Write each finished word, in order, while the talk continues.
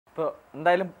ഇപ്പോൾ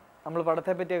എന്തായാലും നമ്മൾ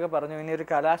പടത്തെ പറ്റിയൊക്കെ പറഞ്ഞു. ഇനി ഒരു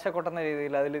കലാശക്കൊട്ടെന്ന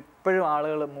രീതിയിൽ അതിൽ ഇപ്പോഴും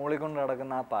ആളുകൾ മൂളിക്കൊണ്ട്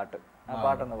നടക്കുന്ന ആ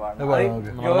പാട്ടൊന്ന് പാടും.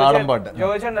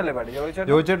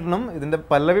 ജോയിച്ചേട്ടനും ഇതിന്റെ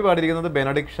പല്ലവി പാടിയിരിക്കുന്നത്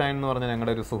ബെനഡിക് ഷൈൻ എന്ന് പറഞ്ഞ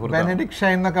ഞങ്ങളുടെ ഒരു സുഹൃത്ത്. ബെനഡിക്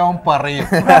ഷൈൻ എന്നൊക്കെ അവൻ പറയും,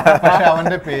 പക്ഷെ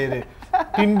അവന്റെ പേര്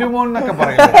ടിൻഡുമോൻ എന്നൊക്കെ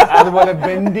പറയും. അതുപോലെ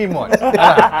ബെൻഡിമോൻ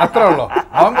അത്ര ഉള്ളോ.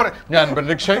 അവൻ പറയും ഞാൻ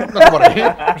ബെനഡിക് ഷൈൻ എന്നൊക്കെ പറയും,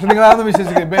 പക്ഷെ നിങ്ങൾ അതൊന്നും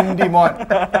വിശ്വസിക്കുക. ബെൻഡിമോൻ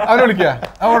അവനെ വിളിക്കുക,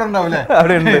 അവിടെ ഉണ്ടാവില്ലേ?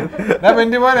 അവിടെ ഉണ്ട്. ഞാൻ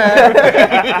ബെൻഡിമോനെ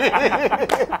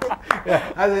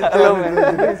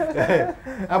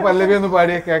ആ പല്ലവി ഒന്ന്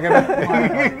പാടിയ കേക്കട്ടെ.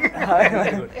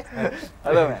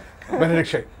 ബെനഡിക്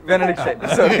ഷൈൻ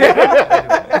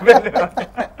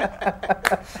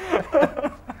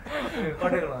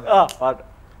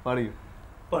പാടിയോ?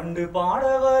 പണ്ട്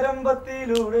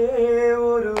പാടവരമ്പത്തിലൂടെ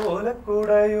ഒരു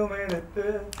ഓലക്കുടയുമെടുത്ത്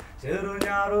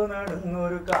ചെറുഞാറു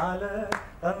നടന്നൊരു കാല്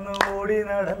തന്നു ഓടി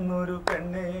നടന്നൊരു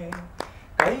പെണ്ണെ,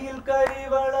 കയ്യിൽ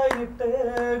കരിവളയിട്ട്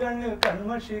കണ്ണിൽ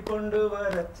കൺമഷി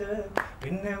കൊണ്ടുവരച്ച്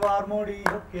പിന്നെ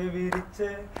വാർമൊടിയൊക്കെ വിരിച്ച്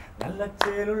നല്ല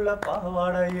ചേലുള്ള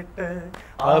പാവാടയിട്ട്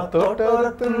ആ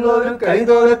തോട്ടോരത്തുള്ളൊരു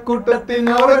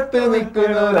കൈതോലക്കൂട്ടത്തിനോരത്ത്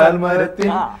നിൽക്കുന്ന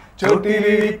ൽമരത്തിൽ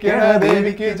ചോട്ടിലിരിക്കണ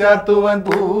ദേവിക്ക് ചാർത്തുവാൻ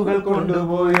പൂകൾ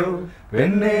കൊണ്ടുപോയോ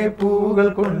പെണ്ണെ, പൂകൾ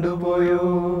കൊണ്ടുപോയോ.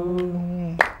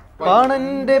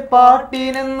 പാണന്റെ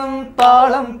പാട്ടിനെന്നും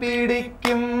താളം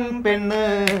പിടിക്കും പെണ്ണ്,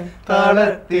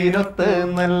 താളത്തിനൊത്ത്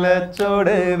നല്ല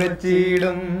ചോട്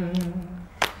വെച്ചിടും.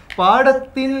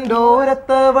 പാടത്തിൻ്റെ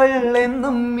ഓരത്തവൾ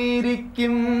എന്നും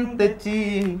ഇരിക്കും തെച്ചി,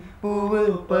 പൂവ്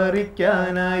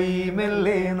പറിക്കാനായി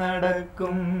മെല്ലെ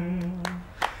നടക്കും.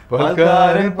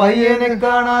 പൽക്കാരൻ പയ്യനെ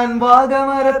കാണാൻ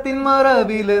വാഗമരത്തിൻ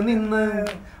മറവില് നിന്ന്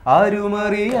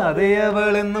ആരുമറിയാതെ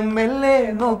അവളെന്നും മെല്ലെ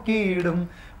നോക്കിയിടും,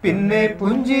 പിന്നെ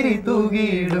പുഞ്ചിരി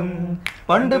തൂകിയിടും.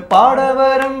 പണ്ട്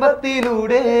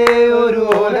പാടവരമ്പത്തിലൂടെ ഒരു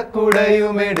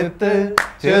ഓലക്കുടയുമെടുത്ത്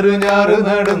ചെറുഞാറു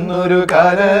നടന്നൊരു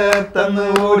കാലത്തന്ന്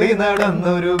ഓടി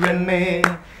നടന്നൊരു പെണ്ണെ,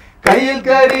 കയ്യിൽ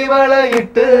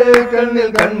കരിവളയിട്ട് കണ്ണിൽ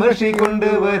കൺമഷി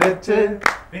കൊണ്ടുവരച്ച്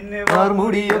പിന്നെ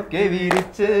വാർമുടിയൊക്കെ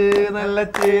വിരിച്ച് നല്ല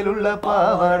ചേലുള്ള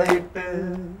പാവാടയിട്ട്.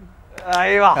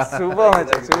 Super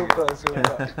super.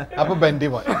 അപ്പൊ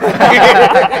ബെൻഡിമോൻ